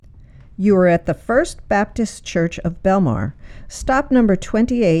You are at the First Baptist Church of Belmar, stop number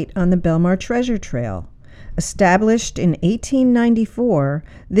 28 on the Belmar Treasure Trail. Established in 1894,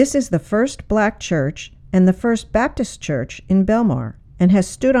 this is the first black church and the first Baptist church in Belmar, and has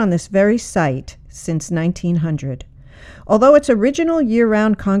stood on this very site since 1900. Although its original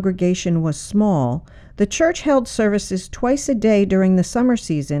year-round congregation was small, the church held services twice a day during the summer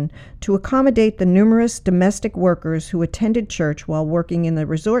season to accommodate the numerous domestic workers who attended church while working in the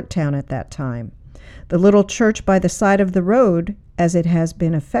resort town at that time. The little church by the side of the road, as it has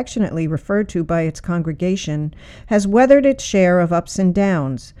been affectionately referred to by its congregation, has weathered its share of ups and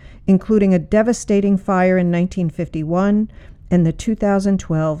downs, including a devastating fire in 1951 and the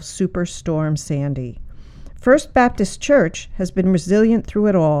 2012 Superstorm Sandy. First Baptist Church has been resilient through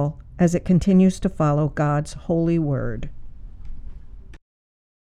it all as it continues to follow God's holy word.